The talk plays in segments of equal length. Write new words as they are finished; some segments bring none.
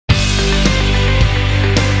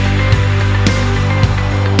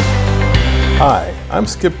Hi, I'm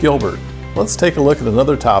Skip Gilbert. Let's take a look at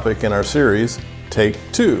another topic in our series, Take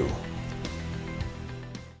Two.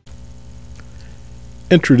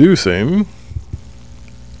 Introducing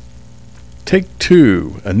Take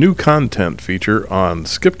Two, a new content feature on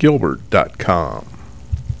skipgilbert.com.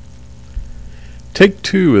 Take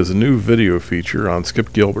Two is a new video feature on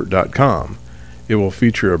skipgilbert.com. It will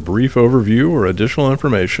feature a brief overview or additional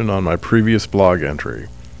information on my previous blog entry.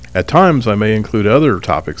 At times, I may include other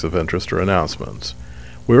topics of interest or announcements.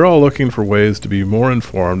 We're all looking for ways to be more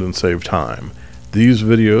informed and save time. These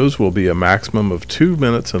videos will be a maximum of 2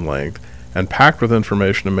 minutes in length and packed with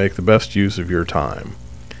information to make the best use of your time.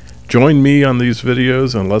 Join me on these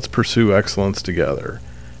videos and let's pursue excellence together.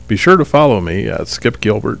 Be sure to follow me at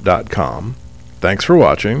skipgilbert.com. Thanks for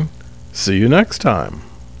watching. See you next time.